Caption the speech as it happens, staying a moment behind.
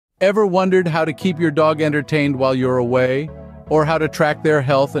Ever wondered how to keep your dog entertained while you're away? Or how to track their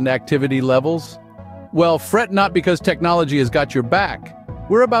health and activity levels? Well, fret not because technology has got your back.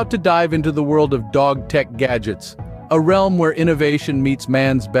 We're about to dive into the world of dog tech gadgets, a realm where innovation meets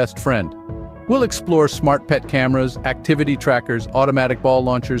man's best friend. We'll explore smart pet cameras, activity trackers, automatic ball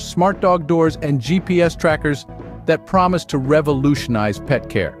launchers, smart dog doors, and GPS trackers that promise to revolutionize pet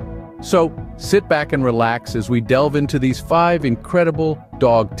care. So, sit back and relax as we delve into these 5 incredible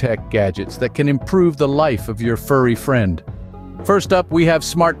dog tech gadgets that can improve the life of your furry friend. First up, we have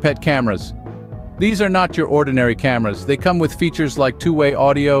smart pet cameras. These are not your ordinary cameras. They come with features like two-way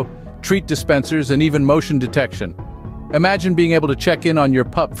audio, treat dispensers, and even motion detection. Imagine being able to check in on your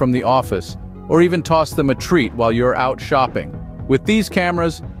pup from the office, or even toss them a treat while you're out shopping. With these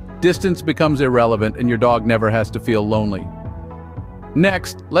cameras, distance becomes irrelevant and your dog never has to feel lonely.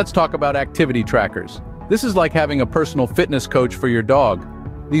 Next, let's talk about activity trackers. This is like having a personal fitness coach for your dog.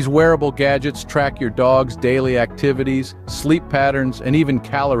 These wearable gadgets track your dog's daily activities, sleep patterns, and even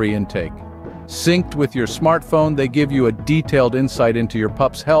calorie intake. Synced with your smartphone, they give you a detailed insight into your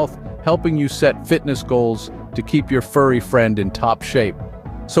pup's health, helping you set fitness goals to keep your furry friend in top shape.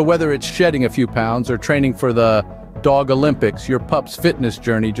 So whether it's shedding a few pounds or training for the Dog Olympics, your pup's fitness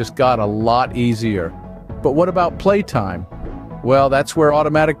journey just got a lot easier. But what about playtime? Well, that's where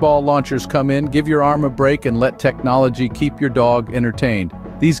automatic ball launchers come in. Give your arm a break and let technology keep your dog entertained.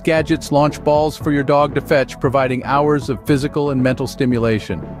 These gadgets launch balls for your dog to fetch, providing hours of physical and mental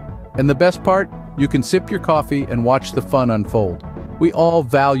stimulation. And the best part? You can sip your coffee and watch the fun unfold. We all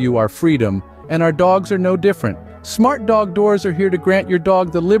value our freedom, and our dogs are no different. Smart dog doors are here to grant your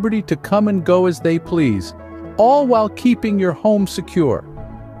dog the liberty to come and go as they please, all while keeping your home secure.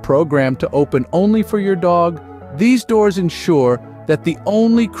 Programmed to open only for your dog, these doors ensure that the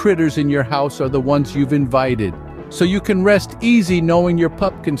only critters in your house are the ones you've invited, so you can rest easy knowing your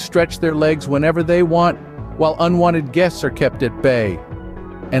pup can stretch their legs whenever they want, while unwanted guests are kept at bay.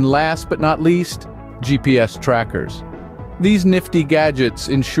 And last but not least, GPS trackers. These nifty gadgets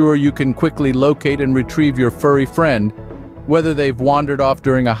ensure you can quickly locate and retrieve your furry friend, whether they've wandered off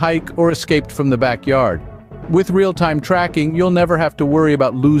during a hike or escaped from the backyard. With real-time tracking, you'll never have to worry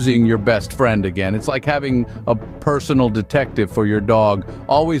about losing your best friend again. It's like having a personal detective for your dog,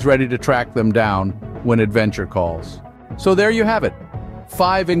 always ready to track them down when adventure calls. So there you have it.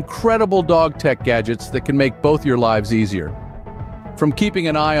 5 incredible dog tech gadgets that can make both your lives easier. From keeping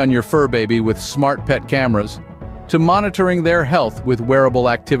an eye on your fur baby with smart pet cameras, to monitoring their health with wearable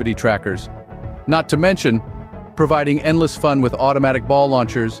activity trackers. Not to mention, providing endless fun with automatic ball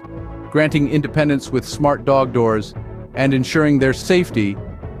launchers, granting independence with smart dog doors, and ensuring their safety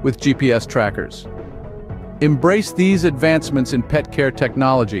with GPS trackers. Embrace these advancements in pet care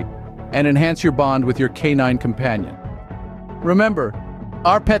technology and enhance your bond with your canine companion. Remember,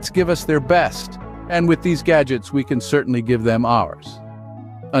 our pets give us their best, and with these gadgets we can certainly give them ours.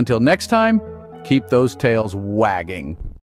 Until next time, keep those tails wagging.